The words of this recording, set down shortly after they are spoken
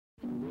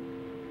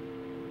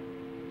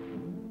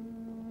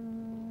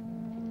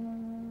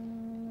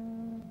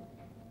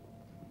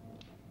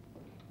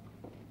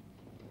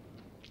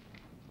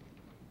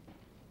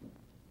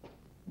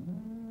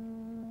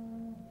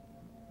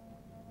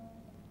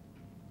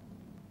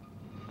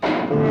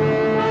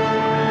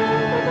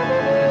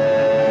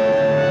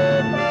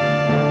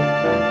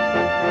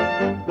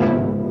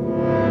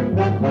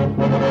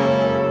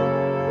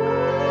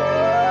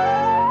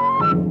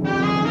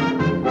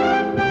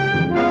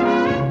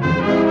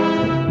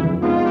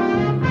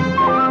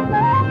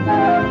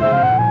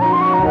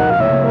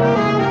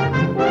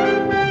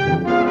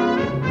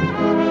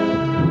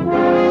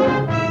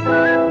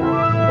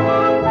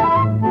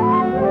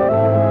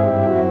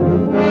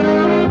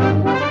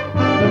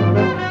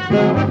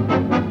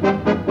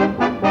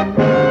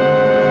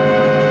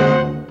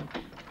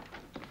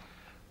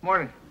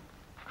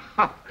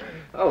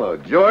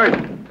George.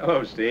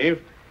 Hello,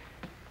 Steve.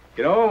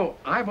 You know,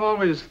 I've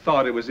always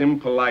thought it was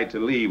impolite to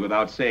leave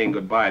without saying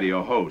goodbye to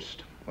your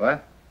host.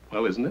 What?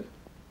 Well, isn't it?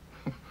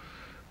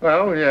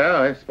 Well, yeah,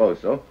 I suppose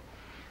so.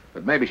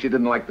 But maybe she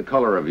didn't like the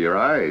color of your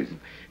eyes.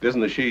 It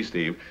isn't a she,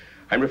 Steve.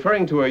 I'm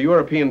referring to a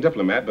European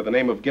diplomat by the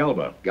name of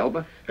Gelba.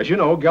 Gelba? As you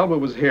know, Gelba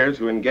was here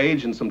to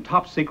engage in some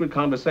top-secret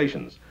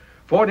conversations.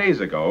 4 days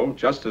ago,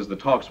 just as the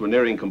talks were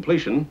nearing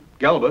completion,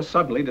 Gelba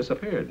suddenly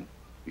disappeared.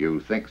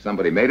 You think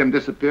somebody made him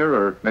disappear,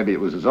 or maybe it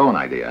was his own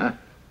idea, huh?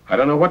 I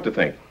don't know what to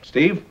think.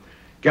 Steve,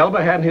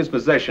 Gelba had in his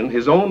possession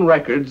his own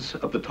records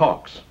of the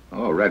talks.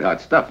 Oh, red-hot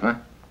stuff, huh?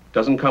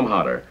 Doesn't come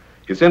hotter.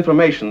 It's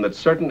information that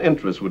certain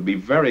interests would be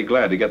very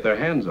glad to get their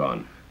hands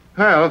on.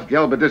 Well, if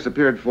Gelba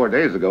disappeared 4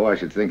 days ago, I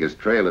should think his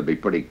trail would be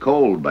pretty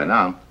cold by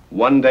now.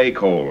 1 day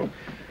cold.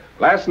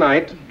 Last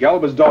night,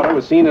 Gelba's daughter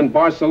was seen in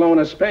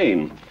Barcelona,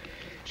 Spain.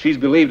 She's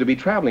believed to be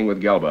traveling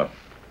with Gelba.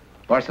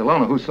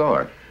 Barcelona? Who saw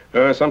her?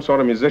 Some sort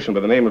of musician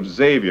by the name of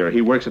Xavier. He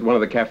works at one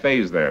of the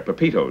cafes there,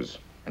 Pepito's.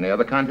 Any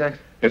other contacts?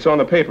 It's on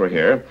the paper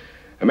here.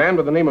 A man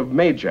by the name of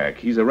Majak.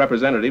 He's a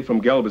representative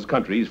from Gelba's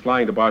country. He's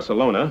flying to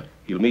Barcelona.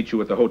 He'll meet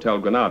you at the Hotel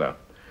Granada.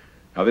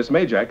 Now, this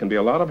Majak can be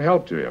a lot of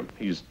help to you.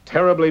 He's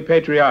terribly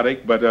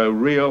patriotic, but a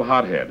real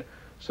hothead.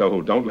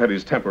 So don't let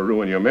his temper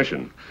ruin your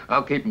mission.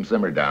 I'll keep him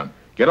simmered down.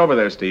 Get over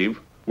there, Steve.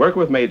 Work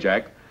with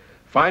Majak.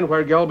 Find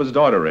where Gelba's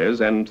daughter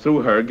is, and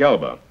through her,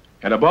 Gelba.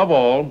 And above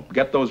all,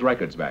 get those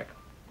records back.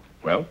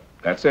 Well,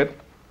 that's it.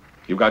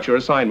 You've got your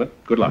assignment.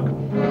 Good luck.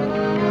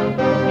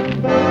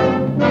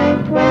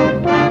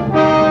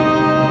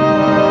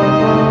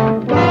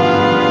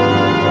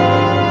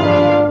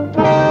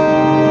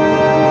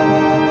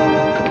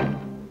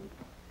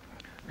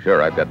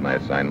 Sure, I've got my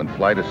assignment.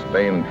 Fly to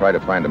Spain and try to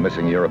find a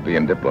missing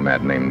European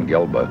diplomat named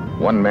Gelba.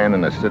 One man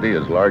in a city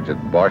as large as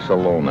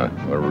Barcelona.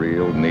 A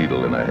real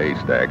needle in a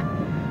haystack.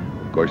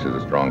 Of course,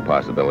 there's a strong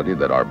possibility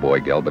that our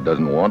boy Gelba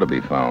doesn't want to be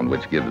found,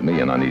 which gives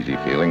me an uneasy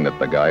feeling that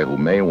the guy who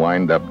may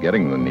wind up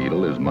getting the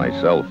needle is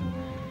myself.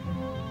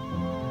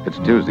 It's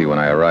Tuesday when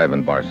I arrive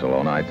in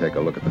Barcelona. I take a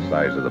look at the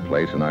size of the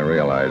place and I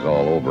realize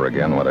all over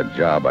again what a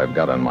job I've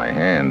got on my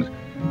hands.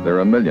 There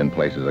are a million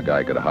places a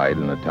guy could hide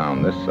in a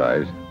town this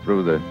size.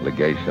 Through the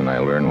legation, I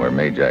learn where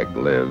Majak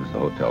lives, the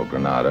Hotel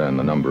Granada, and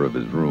the number of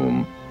his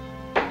room.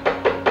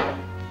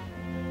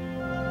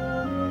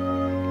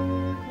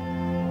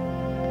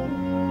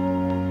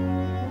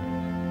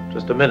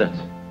 Just a minute.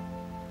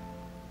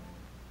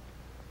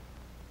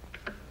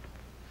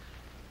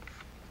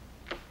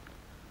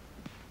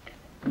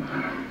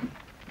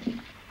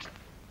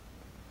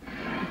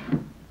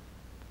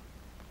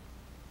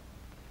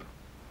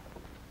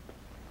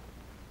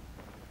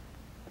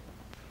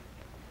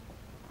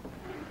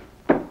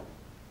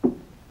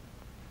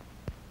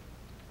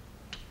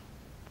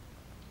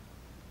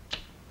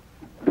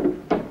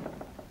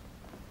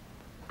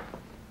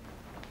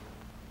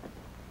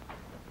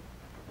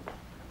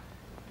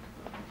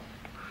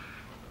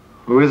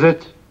 Who is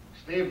it?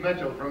 Steve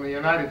Mitchell from the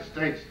United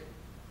States.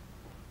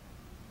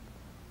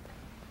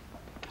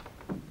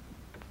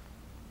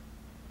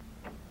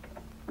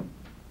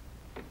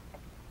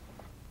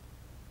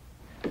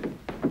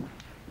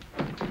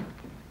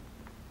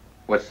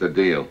 What's the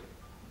deal?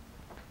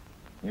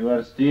 You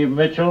are Steve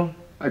Mitchell?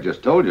 I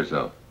just told you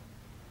so.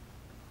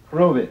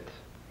 Prove it.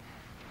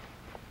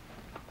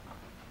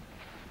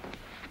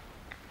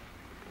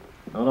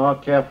 No,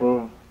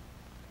 careful.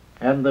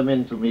 Hand them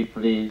in to me,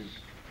 please.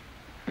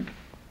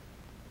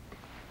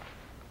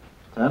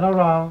 Turn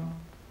around.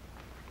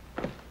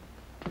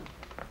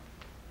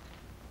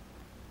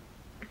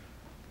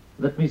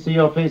 Let me see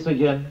your face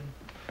again.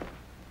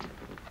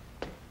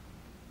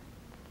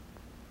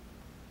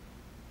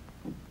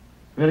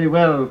 Very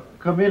well.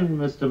 Come in,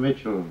 Mr.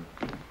 Mitchell.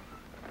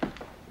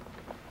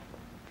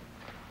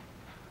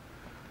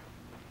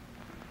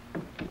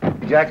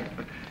 Jack?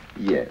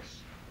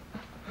 Yes.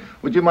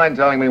 Would you mind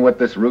telling me what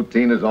this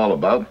routine is all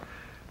about?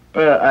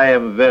 I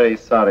am very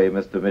sorry,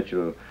 Mr.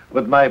 Mitchell,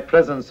 but my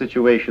present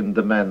situation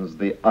demands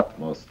the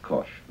utmost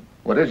caution.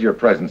 What is your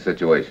present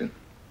situation?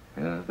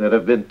 There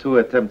have been 2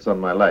 attempts on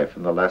my life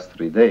in the last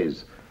 3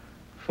 days.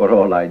 For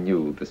all I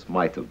knew, this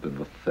might have been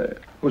the third.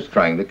 Who's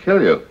trying to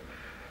kill you?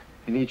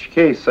 In each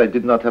case, I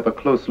did not have a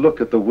close look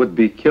at the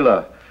would-be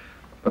killer,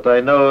 but I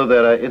know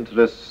there are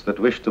interests that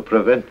wish to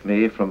prevent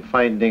me from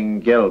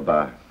finding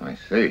Gelba. I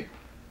see.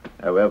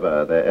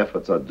 However, their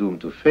efforts are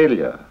doomed to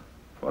failure,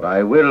 for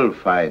I will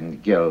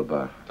find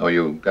Gelba. Oh,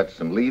 you got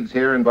some leads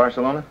here in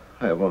Barcelona?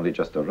 I have only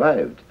just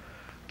arrived.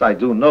 But I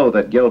do know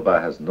that Gelba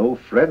has no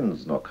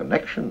friends nor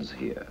connections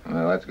here.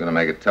 Well, that's going to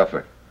make it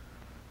tougher.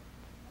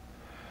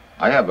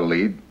 I have a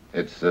lead.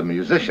 It's a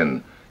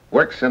musician.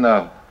 Works in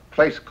a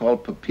place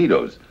called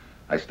Pepito's.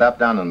 I stopped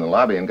down in the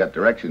lobby and got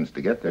directions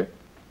to get there.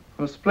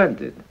 Oh,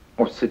 splendid.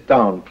 Oh, sit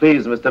down,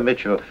 please, Mr.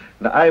 Mitchell.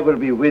 And I will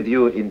be with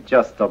you in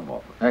just a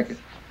moment. Thank you.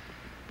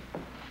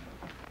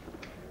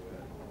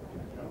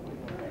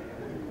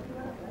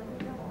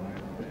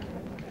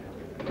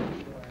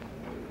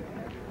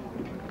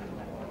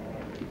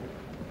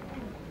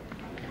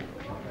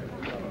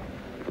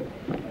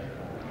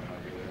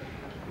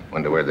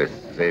 Wonder where this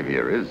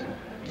Xavier is.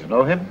 You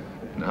know him?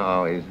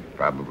 No, he's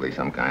probably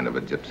some kind of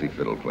a gypsy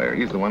fiddle player.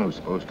 He's the one who's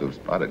supposed to have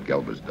spotted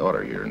Gelba's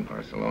daughter here in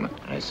Barcelona.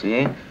 I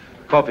see.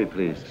 Coffee,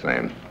 please.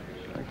 Same.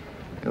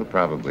 He'll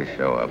probably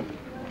show up.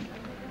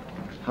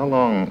 How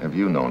long have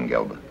you known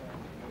Gelba?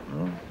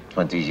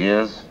 20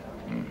 years.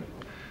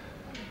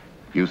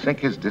 You think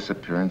his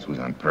disappearance was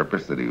on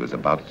purpose, that he was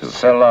about to...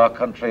 Sell our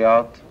country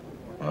out?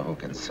 Well, who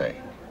can say?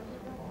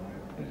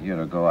 A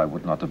year ago, I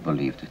would not have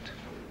believed it.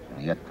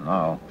 And yet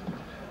now,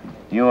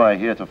 you are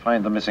here to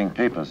find the missing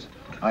papers.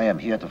 I am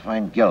here to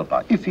find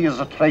Gelba. If he is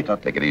a traitor...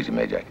 Take it easy,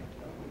 Majak.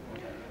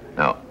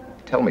 Now,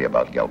 tell me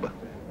about Gelba.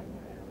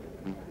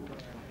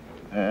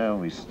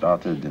 We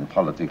started in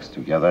politics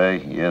together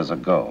years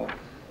ago.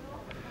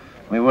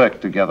 We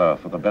worked together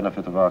for the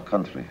benefit of our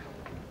country.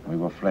 We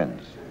were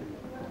friends.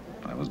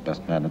 I was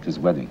best man at his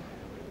wedding.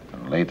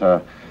 And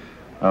later,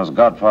 I was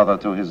godfather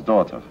to his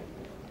daughter.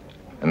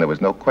 And there was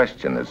no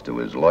question as to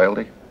his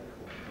loyalty?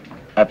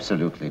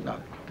 Absolutely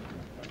none.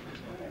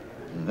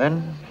 And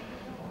then,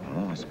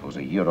 I suppose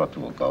a year or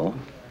two ago,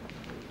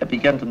 I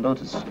began to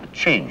notice a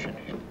change in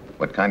him.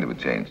 What kind of a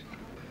change?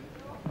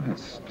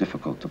 It's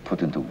difficult to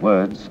put into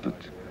words, but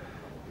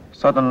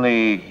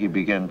suddenly he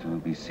began to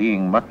be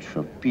seeing much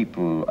of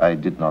people I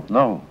did not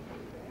know.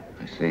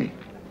 I see.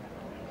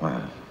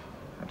 Well,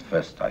 at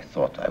first I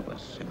thought I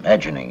was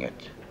imagining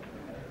it.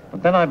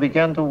 But then I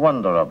began to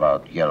wonder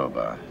about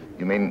Gelba.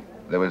 You mean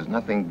there was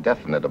nothing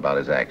definite about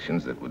his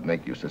actions that would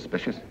make you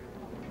suspicious?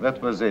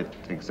 That was it,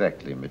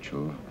 exactly,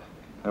 Mitchell.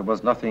 There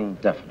was nothing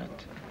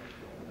definite.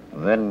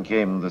 Then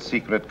came the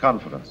secret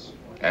conference.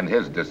 And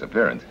his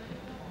disappearance.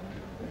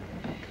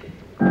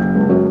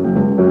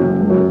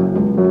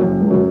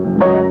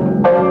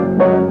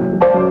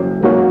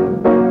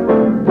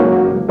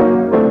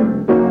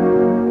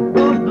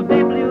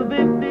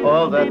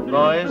 All that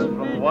noise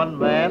from one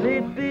man?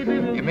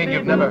 You mean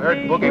you've never heard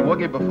Boogie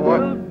Woogie before?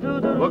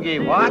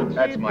 Boogie what?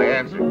 That's my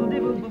answer.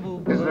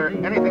 Is there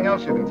anything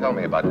else you can tell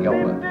me about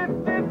Gelba?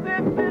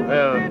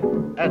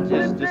 Well, at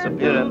his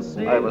disappearance,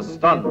 I was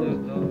stunned.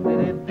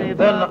 And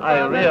then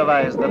I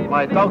realized that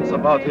my doubts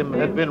about him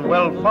had been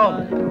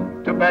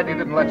well-founded. Too bad you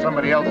didn't let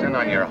somebody else in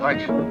on your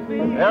hunch.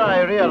 Well,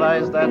 I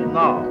realize that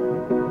now.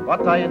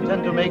 But I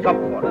intend to make up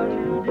for it.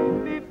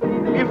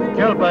 If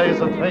Gelba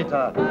is a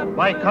traitor,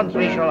 my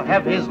country shall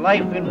have his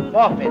life in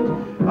forfeit.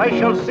 I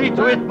shall see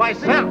to it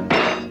myself.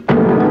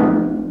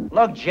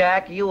 Look,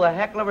 Jack, are you a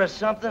heckler or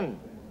something?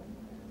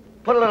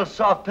 Put a little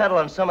soft pedal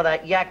on some of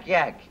that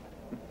yak-yak.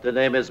 The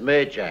name is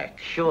Majak.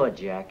 Sure,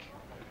 Jack.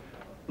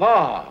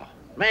 More.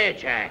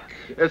 Majak.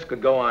 This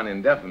could go on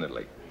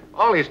indefinitely.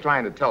 All he's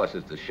trying to tell us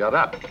is to shut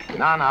up.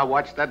 Now,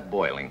 watch that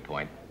boiling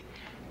point.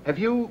 Have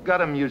you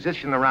got a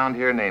musician around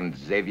here named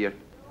Xavier?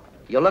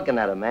 You're looking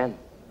at him, man.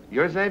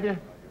 You're Xavier?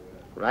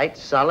 Right,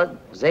 solid.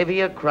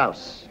 Xavier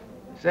Kraus.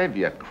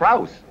 Xavier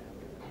Kraus?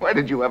 Where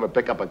did you ever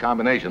pick up a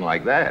combination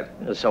like that?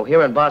 So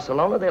here in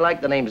Barcelona, they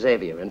like the name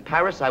Xavier. In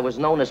Paris, I was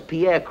known as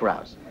Pierre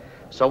Kraus.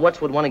 So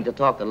what's with wanting to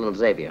talk to little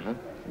Xavier, huh?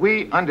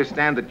 We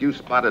understand that you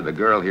spotted a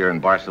girl here in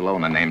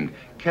Barcelona named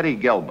Kitty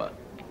Gelba.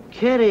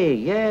 Kitty,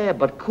 yeah,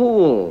 but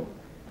cool.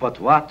 But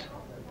what?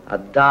 A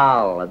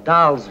doll, a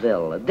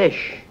dollsville, a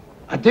dish.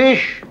 A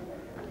dish?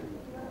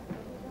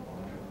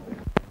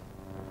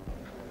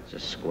 It's a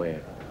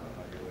square.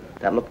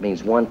 That look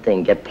means one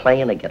thing, get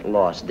playing or get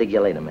lost. Dig you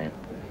later, man.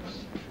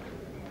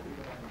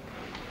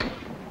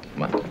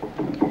 Come on.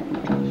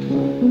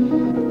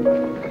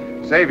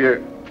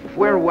 Xavier,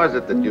 where was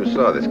it that you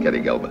saw this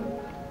Kitty Gelba?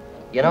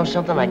 You know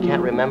something I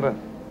can't remember?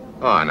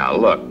 Oh, now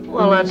look.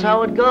 Well, that's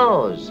how it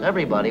goes.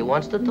 Everybody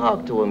wants to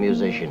talk to a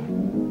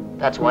musician.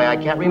 That's why I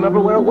can't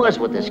remember where it was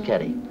with this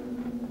Kitty.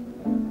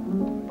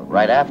 But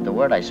right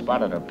afterward, I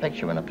spotted her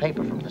picture in a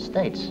paper from the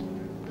States.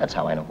 That's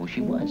how I know who she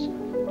was.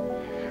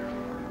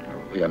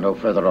 We are no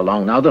further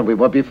along now than we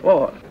were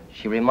before.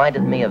 She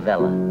reminded me of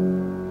Ella,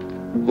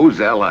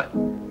 Who's Ella?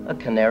 a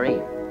canary.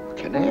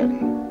 Canary?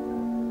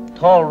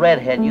 Tall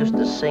redhead used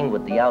to sing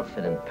with the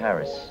outfit in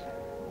Paris.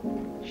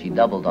 She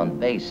doubled on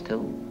bass,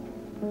 too.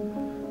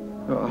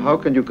 How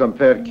can you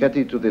compare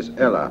Ketty to this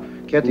Ella?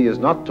 Ketty is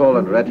not tall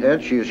and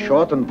red-haired. She is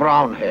short and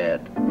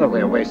brown-haired. No,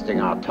 we're wasting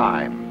our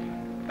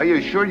time. Are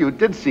you sure you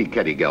did see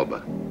Kitty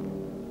Gelba?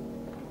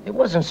 It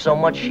wasn't so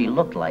much she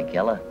looked like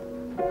Ella.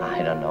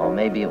 I don't know,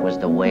 maybe it was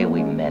the way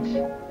we met.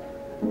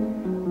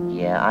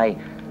 Yeah, I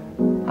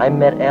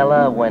met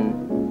Ella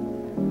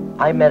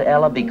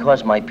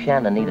because my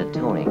piano needed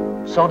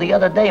tuning. So the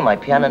other day, my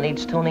piano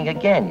needs tuning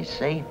again, you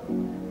see?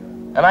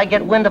 And I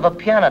get wind of a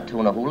piano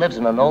tuner who lives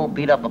in an old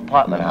beat-up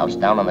apartment house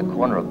down on the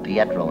corner of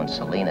Pietro and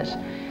Salinas.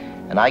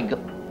 And I go...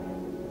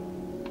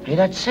 Hey,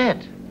 that's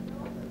it.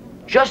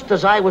 Just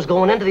as I was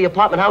going into the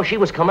apartment house, she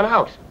was coming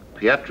out.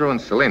 Pietro and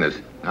Salinas.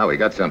 Now we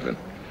got something.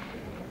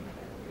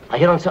 I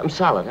hit on something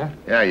solid, huh?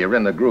 Yeah, you're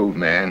in the groove,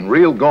 man.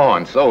 Real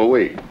gone, so are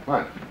we. Come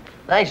on.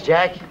 Thanks,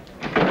 Jack.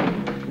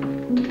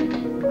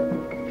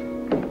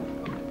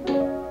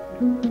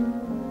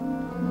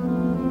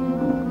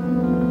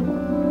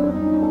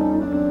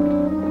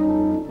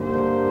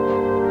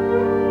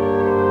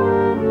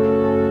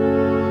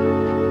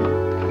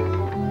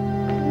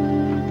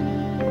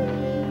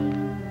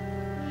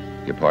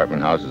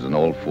 apartment house is an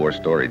old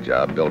 4-story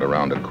job built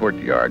around a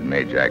courtyard.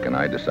 Majak and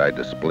I decide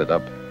to split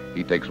up.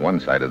 He takes one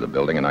side of the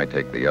building and I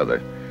take the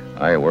other.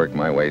 I work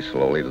my way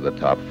slowly to the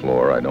top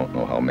floor. I don't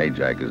know how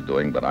Majak is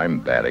doing, but I'm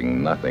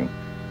batting nothing.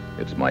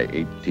 It's my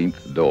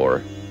 18th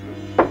door.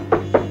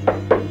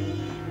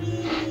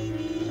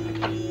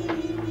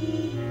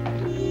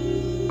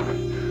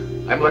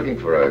 I'm looking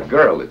for a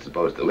girl that's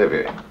supposed to live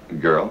here. A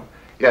girl?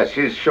 Yes,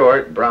 she's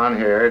short,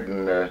 brown-haired,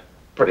 and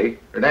pretty.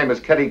 Her name is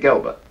Ketty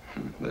Gelba.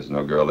 There's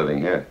no girl living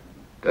here.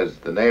 Does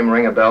the name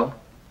ring a bell?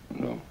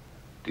 No.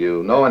 Do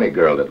you know any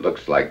girl that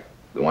looks like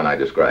the one I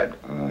described?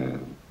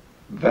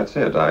 That's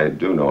it. I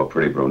do know a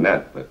pretty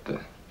brunette, but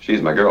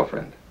she's my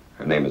girlfriend.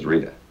 Her name is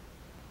Rita.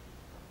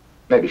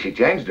 Maybe she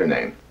changed her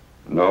name.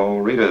 No,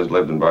 Rita has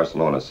lived in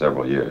Barcelona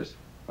several years.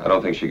 I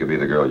don't think she could be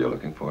the girl you're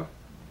looking for.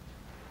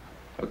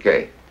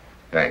 Okay,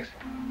 thanks.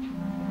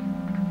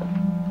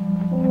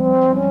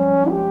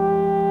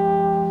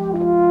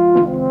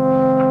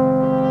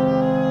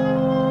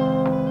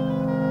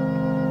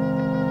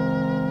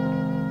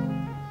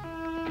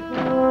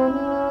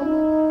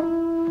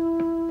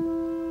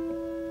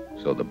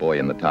 So the boy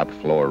in the top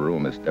floor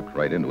room has stepped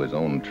right into his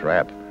own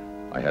trap.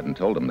 I hadn't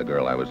told him the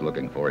girl I was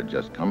looking for had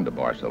just come to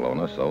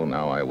Barcelona, so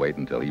now I wait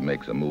until he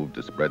makes a move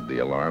to spread the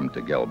alarm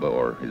to Gelba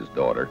or his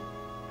daughter.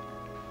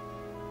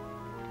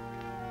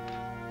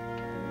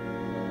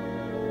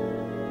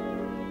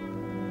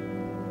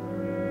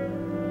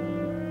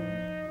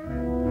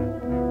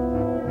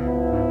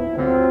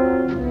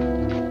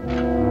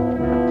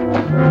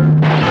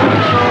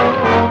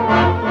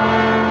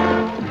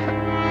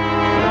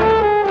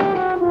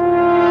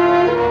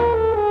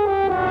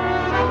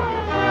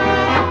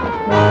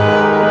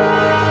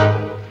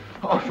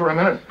 For a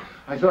minute,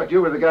 I thought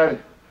you were the guy.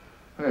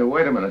 Hey,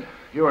 wait a minute.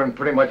 You were in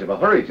pretty much of a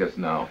hurry just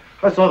now.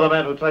 I saw the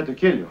man who tried to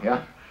kill you.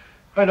 Yeah?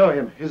 I know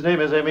him. His name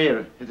is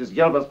Emir. It is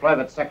Gelba's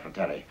private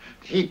secretary.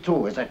 He,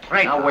 too, is a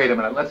traitor. Now, wait a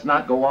minute. Let's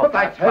not go off Look,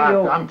 that I tell path.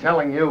 you. I'm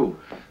telling you.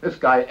 This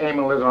guy,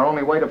 Emil, is our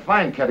only way to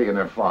find Ketty and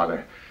her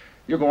father.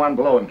 You go on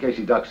below in case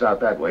he ducks out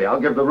that way.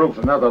 I'll give the roof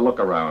another look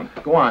around.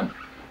 Go on.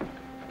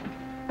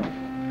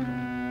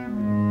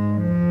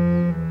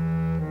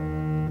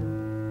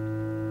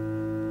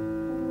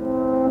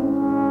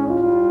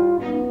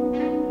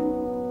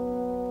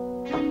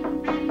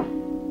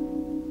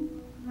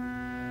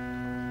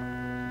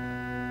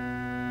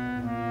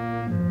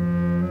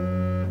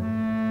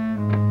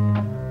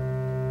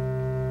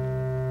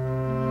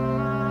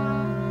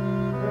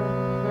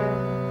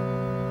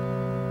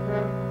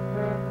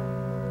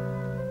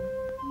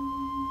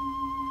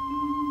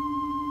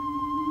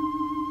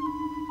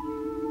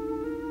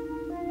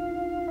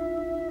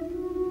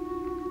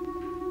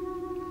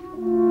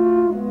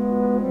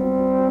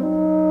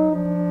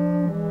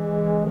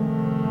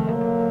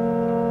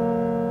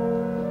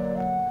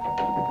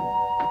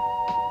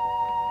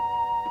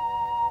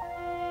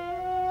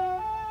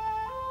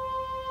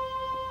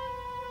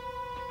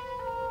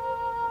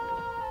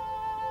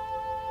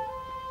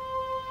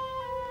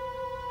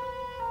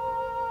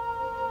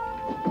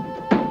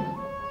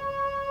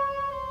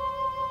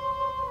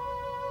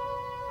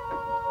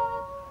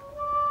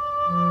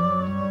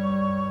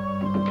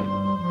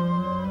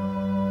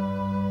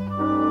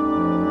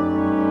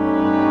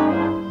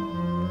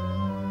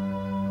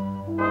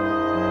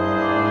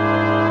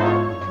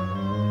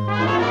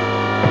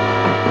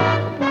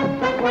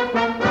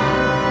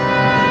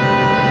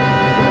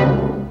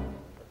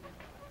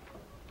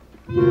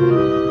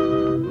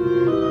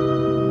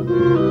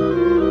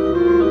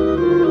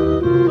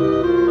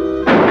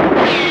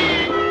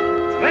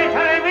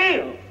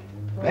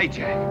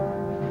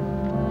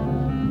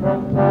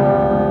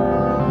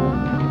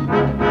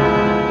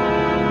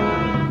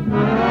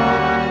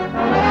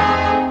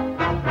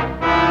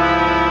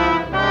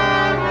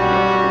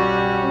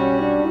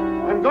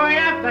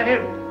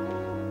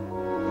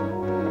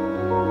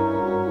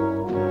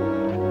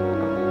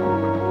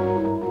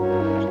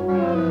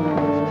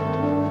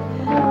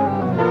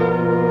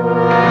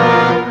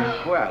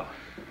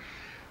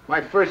 My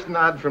first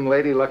nod from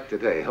Lady Luck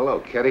today. Hello,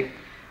 Ketty.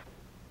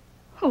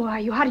 Who are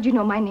you? How did you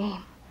know my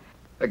name?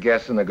 A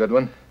guess and a good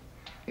one.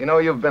 You know,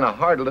 you've been a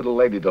hard little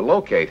lady to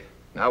locate.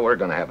 Now we're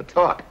going to have a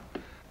talk.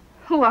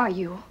 Who are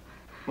you?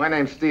 My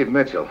name's Steve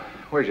Mitchell.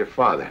 Where's your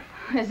father?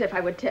 As if I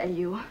would tell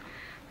you.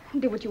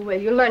 Do what you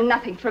will. You'll learn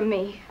nothing from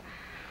me.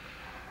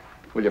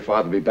 Will your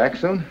father be back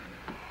soon?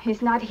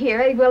 He's not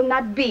here. He will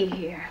not be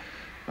here.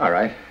 All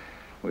right.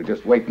 We'll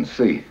just wait and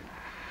see.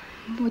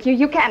 Well,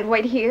 you can't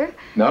wait here.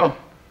 No?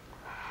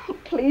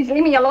 Please,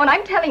 leave me alone.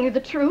 I'm telling you the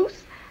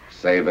truth.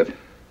 Save it.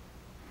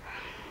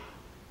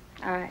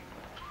 All right.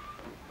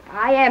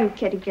 I am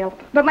Ketty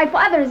Gelba. But my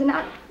father is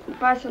not in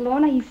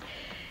Barcelona.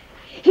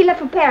 He left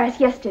for Paris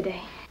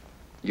yesterday.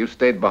 You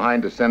stayed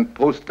behind to send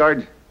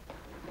postcards?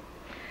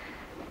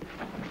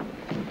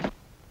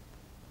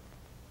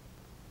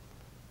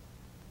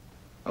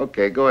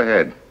 Okay, go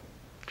ahead.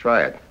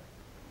 Try it.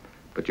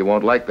 But you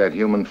won't like that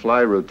human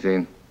fly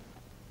routine.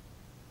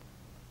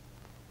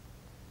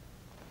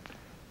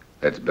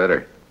 That's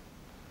better.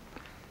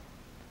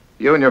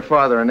 You and your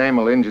father and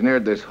Emil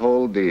engineered this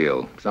whole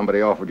deal.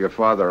 Somebody offered your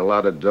father a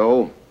lot of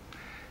dough.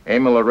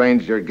 Emil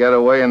arranged your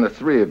getaway, and the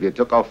three of you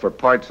took off for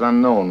parts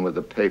unknown with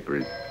the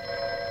papers.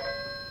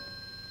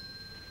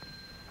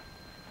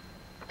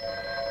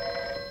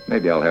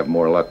 Maybe I'll have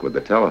more luck with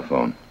the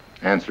telephone.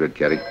 Answer it,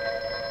 Kitty.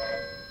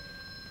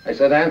 I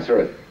said answer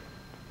it.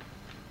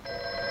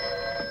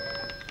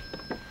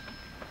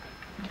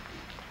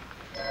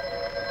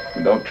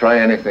 And don't try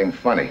anything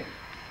funny.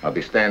 I'll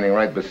be standing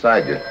right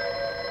beside you.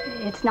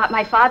 It's not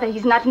my father.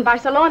 He's not in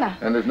Barcelona.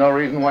 And there's no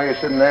reason why you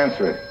shouldn't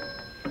answer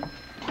it.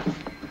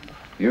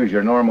 Use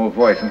your normal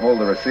voice and hold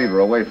the receiver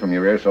away from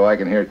your ear so I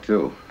can hear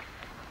too.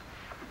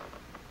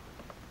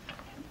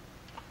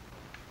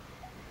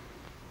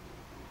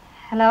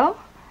 Hello?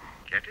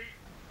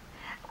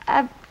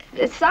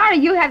 Kitty? Sorry,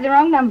 you have the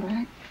wrong number.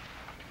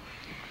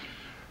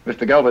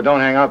 Mr. Gelba,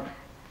 don't hang up.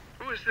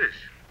 Who is this?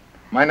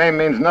 My name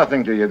means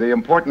nothing to you. The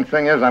important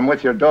thing is I'm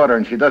with your daughter,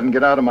 and she doesn't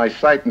get out of my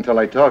sight until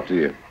I talk to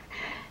you.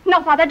 No,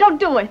 Father, don't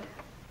do it.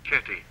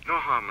 Kitty, no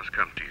harm has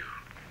come to you.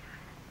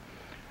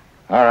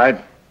 All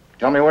right.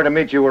 Tell me where to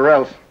meet you or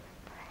else.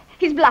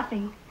 He's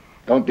bluffing.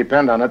 Don't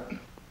depend on it.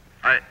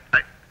 I...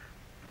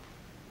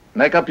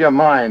 Make up your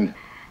mind.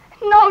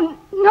 No.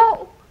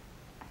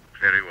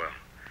 Very well.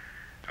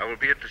 I will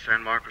be at the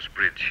San Marcos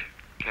Bridge.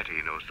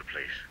 Kitty knows the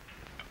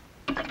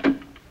place.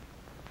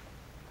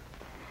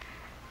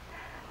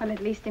 Well, at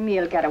least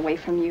Emil got away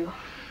from you.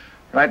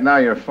 Right now,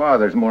 your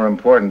father's more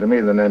important to me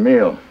than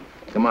Emil.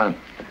 Come on.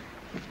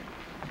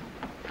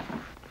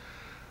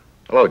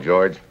 Hello,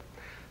 George.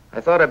 I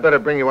thought I'd better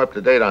bring you up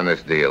to date on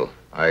this deal.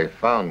 I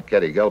found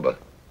Kitty Gelba.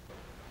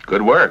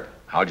 Good work.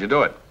 How'd you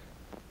do it?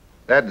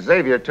 That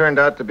Xavier turned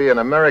out to be an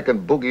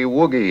American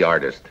boogie-woogie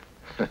artist.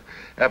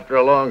 After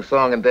a long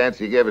song and dance,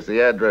 he gave us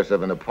the address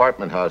of an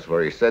apartment house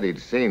where he said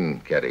he'd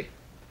seen Kitty. Is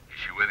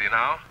she with you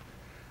now?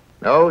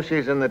 No,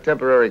 she's in the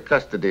temporary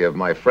custody of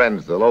my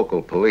friends, the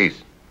local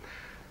police.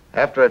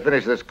 After I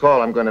finish this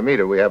call, I'm going to meet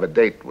her. We have a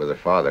date with her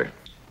father.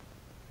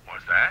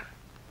 What's that?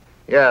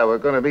 Yeah, we're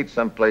going to meet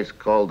someplace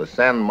called the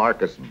San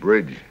Marcos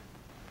Bridge.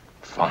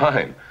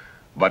 Fine.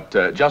 But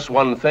just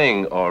one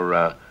thing,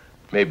 or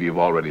maybe you've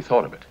already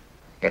thought of it.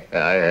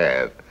 I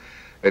have.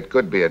 It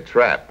could be a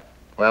trap.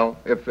 Well,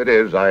 if it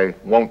is, I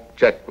won't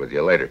check with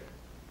you later.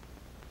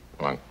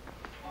 Come on.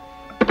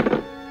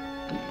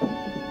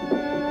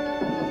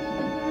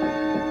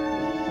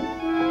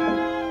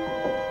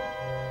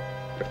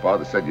 Your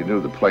father said you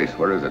knew the place.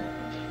 Where is it?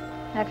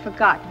 I've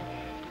forgotten.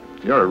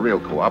 You're a real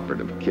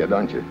cooperative kid,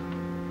 aren't you?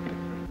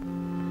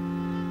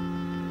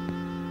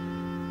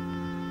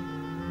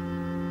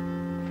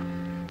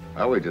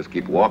 Well, we just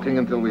keep walking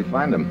until we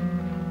find him.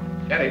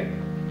 Kitty.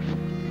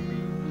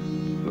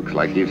 Looks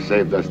like he's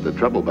saved us the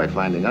trouble by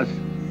finding us.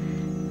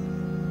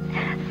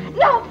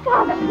 No,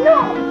 Father,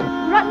 no!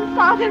 Run,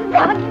 Father,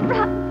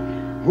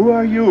 run! Who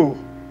are you?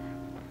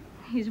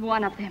 He's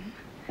one of them.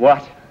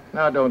 What?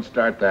 Now, don't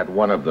start that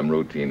one of them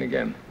routine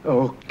again.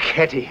 Oh,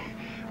 Kitty,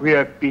 we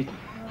are beaten.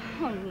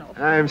 Oh, no.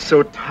 I'm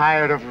so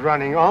tired of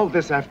running. All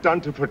this I've done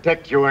to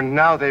protect you, and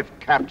now they've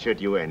captured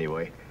you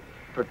anyway.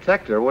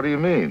 Protect her? What do you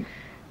mean?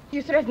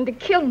 You threatened to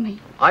kill me.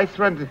 I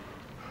threatened...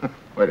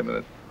 Wait a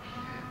minute.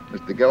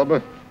 Mr.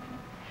 Gelba,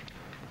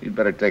 you'd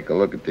better take a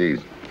look at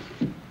these.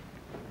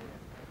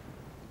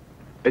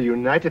 A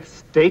United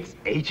States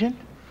agent?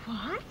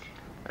 What?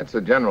 That's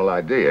a general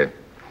idea.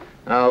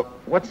 Now,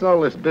 what's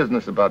all this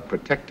business about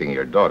protecting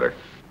your daughter?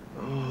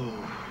 Oh,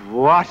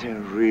 what a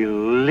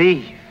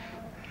relief.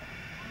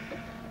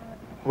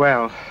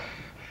 Well,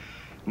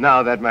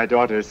 now that my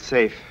daughter is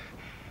safe,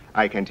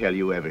 I can tell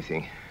you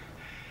everything.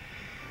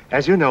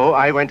 As you know,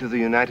 I went to the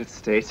United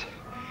States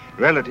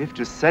relative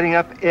to setting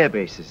up air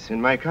bases in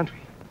my country.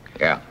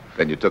 Yeah,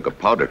 then you took a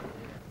powder.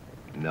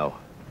 No.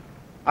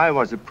 I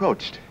was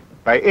approached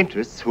by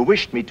interests who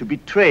wished me to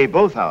betray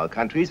both our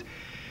countries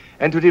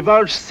and to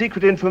divulge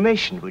secret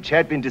information which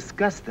had been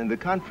discussed in the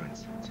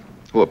conference.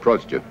 Who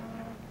approached you?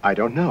 I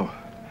don't know.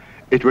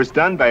 It was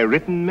done by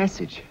written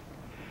message.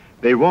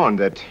 They warned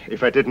that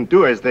if I didn't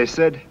do as they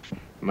said,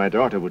 my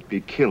daughter would be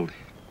killed.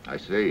 I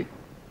see.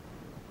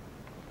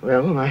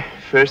 Well, my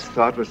first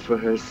thought was for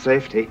her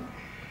safety,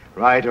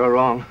 right or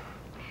wrong.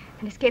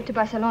 An escape to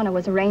Barcelona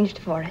was arranged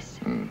for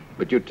us.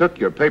 But you took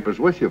your papers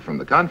with you from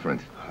the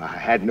conference. I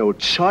had no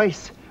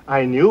choice.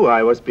 I knew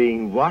I was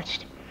being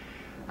watched.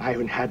 I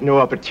had no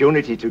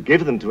opportunity to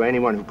give them to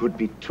anyone who could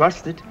be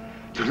trusted.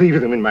 To leave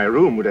them in my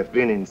room would have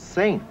been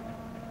insane.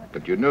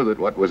 But you knew that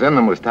what was in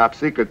them was top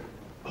secret.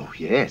 Oh,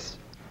 yes.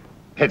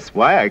 That's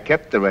why I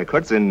kept the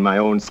records in my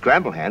own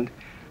scramble hand.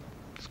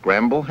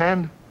 Scramble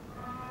hand?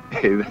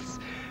 Hey,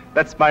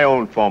 that's my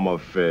own form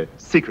of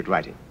secret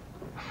writing.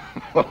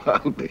 Well,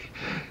 I'll be.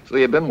 So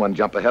you've been one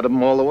jump ahead of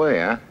them all the way,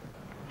 huh?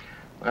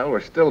 Well, we're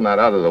still not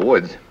out of the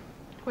woods.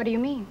 What do you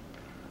mean?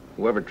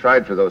 Whoever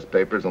tried for those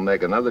papers will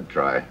make another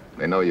try.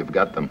 They know you've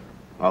got them.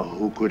 Oh,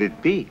 who could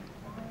it be?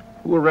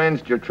 Who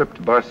arranged your trip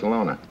to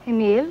Barcelona?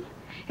 Emil?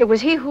 It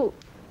was he who...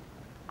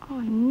 Oh,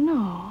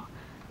 no.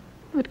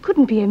 It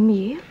couldn't be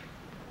Emil.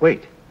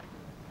 Wait.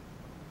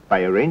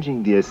 By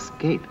arranging the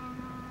escape,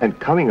 And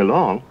coming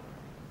along,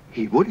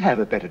 he would have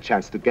a better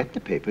chance to get the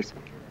papers.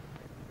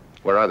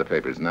 Where are the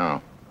papers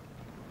now?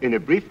 In a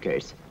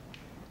briefcase,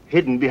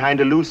 hidden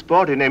behind a loose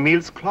board in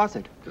Emil's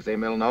closet. Does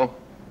Emil know?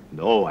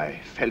 No, I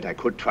felt I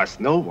could trust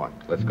no one.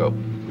 Let's go.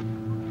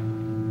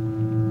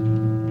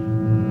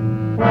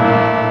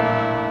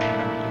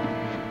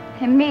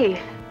 Emil.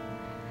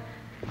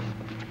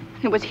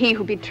 It was he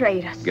who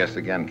betrayed us. Guess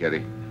again,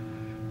 Kitty.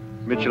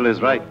 Mitchell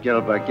is right,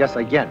 Gelber. Guess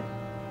again.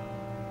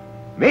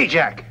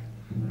 Majak!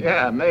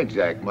 Yeah,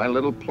 Majak, my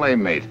little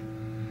playmate,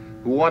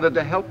 who wanted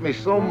to help me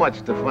so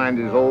much to find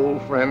his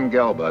old friend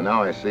Gelba.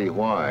 Now I see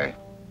why.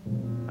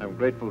 I'm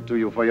grateful to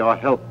you for your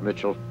help,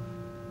 Mitchell.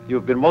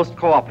 You've been most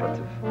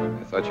cooperative.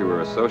 I thought you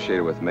were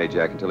associated with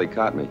Majak until he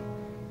caught me.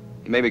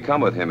 He made me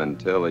come with him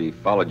until he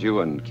followed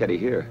you and Kitty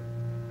here.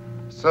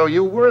 So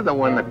you were the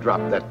one that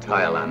dropped that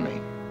tile on me.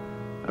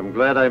 I'm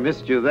glad I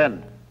missed you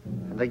then.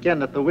 And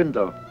again at the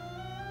window.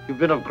 You've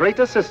been of great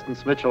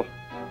assistance, Mitchell.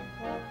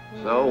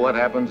 So what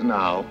happens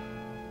now?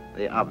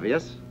 The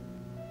obvious.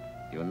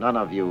 None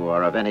of you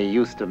are of any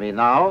use to me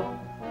now.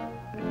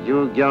 And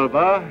you,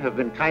 Gelber, have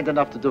been kind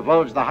enough to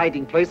divulge the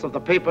hiding place of the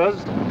papers.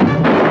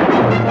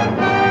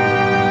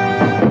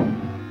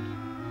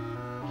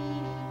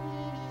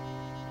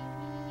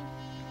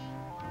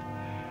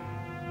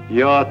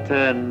 Your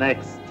turn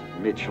next,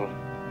 Mitchell.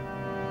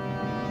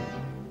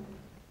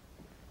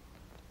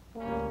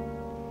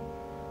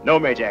 No,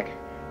 Majak.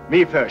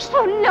 Me first.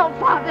 Oh, no,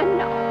 Father,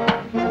 no.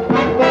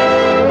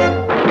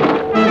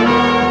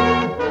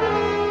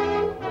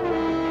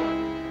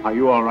 Are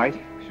you all right?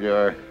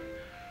 Sure.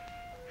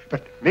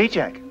 But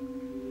Majak,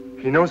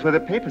 he knows where the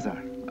papers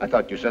are. I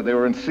thought you said they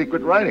were in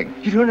secret writing.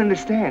 You don't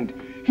understand.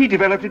 He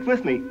developed it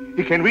with me.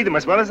 He can read them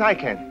as well as I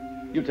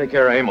can. You take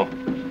care of Emil.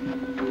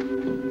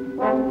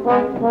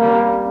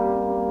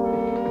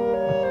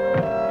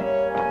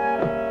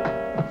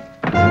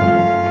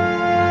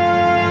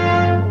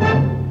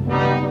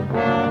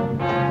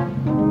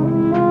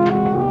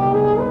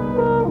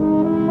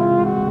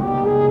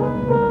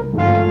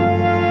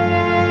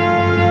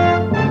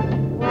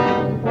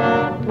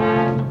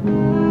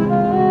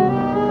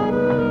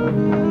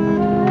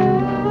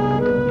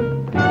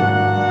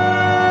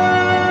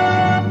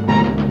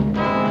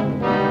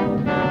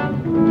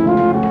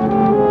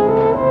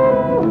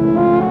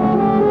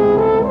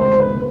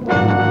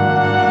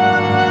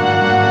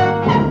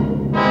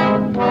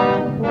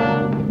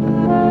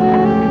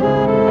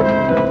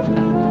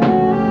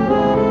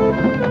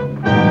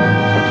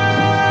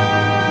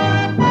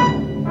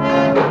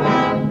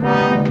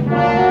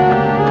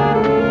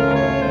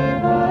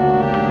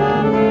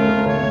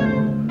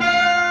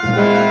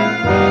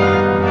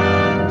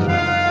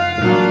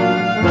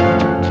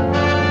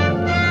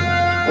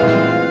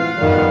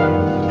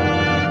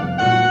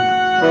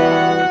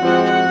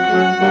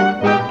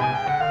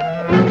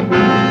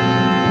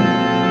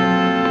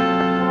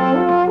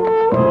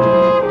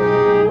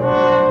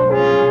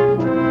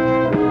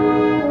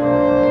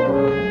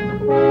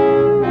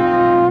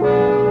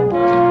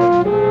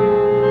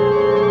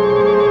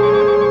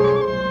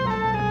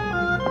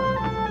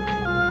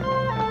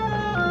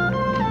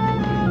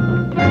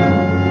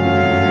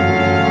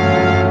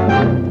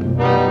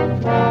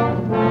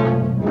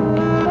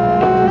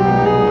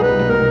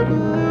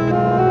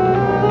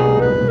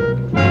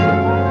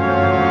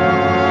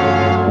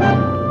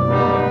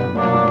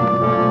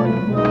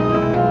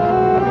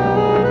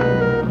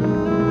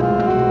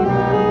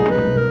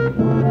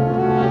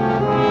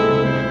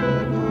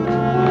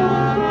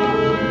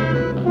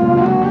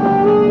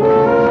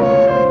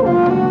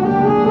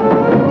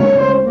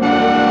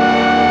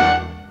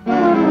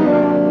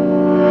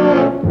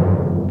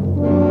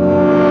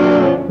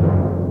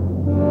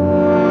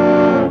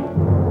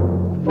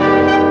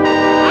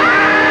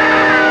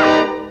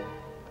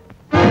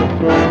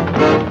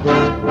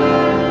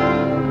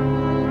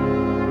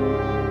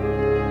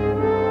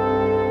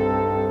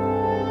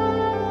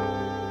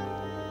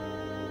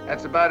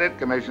 That's about it,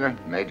 Commissioner.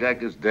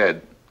 Majak is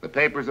dead. The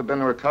papers have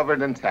been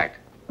recovered intact.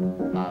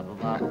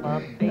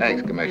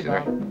 Thanks, Commissioner.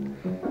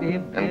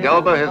 And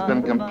Gelba has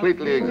been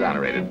completely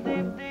exonerated.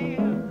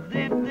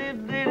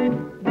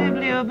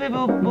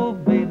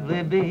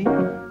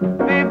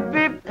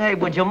 Hey,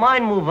 would you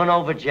mind moving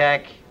over,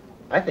 Jack?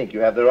 I think you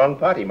have the wrong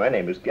party. My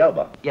name is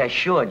Gelba. Yeah,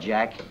 sure,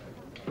 Jack.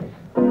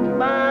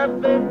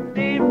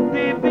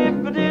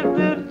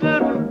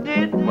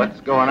 What's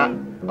going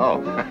on?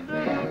 Oh.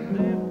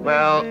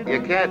 Well,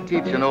 you can't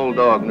teach an old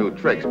dog new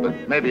tricks,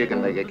 but maybe you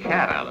can make a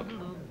cat out of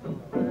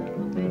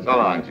him. So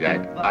long,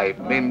 Jack. I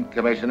mean,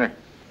 Commissioner.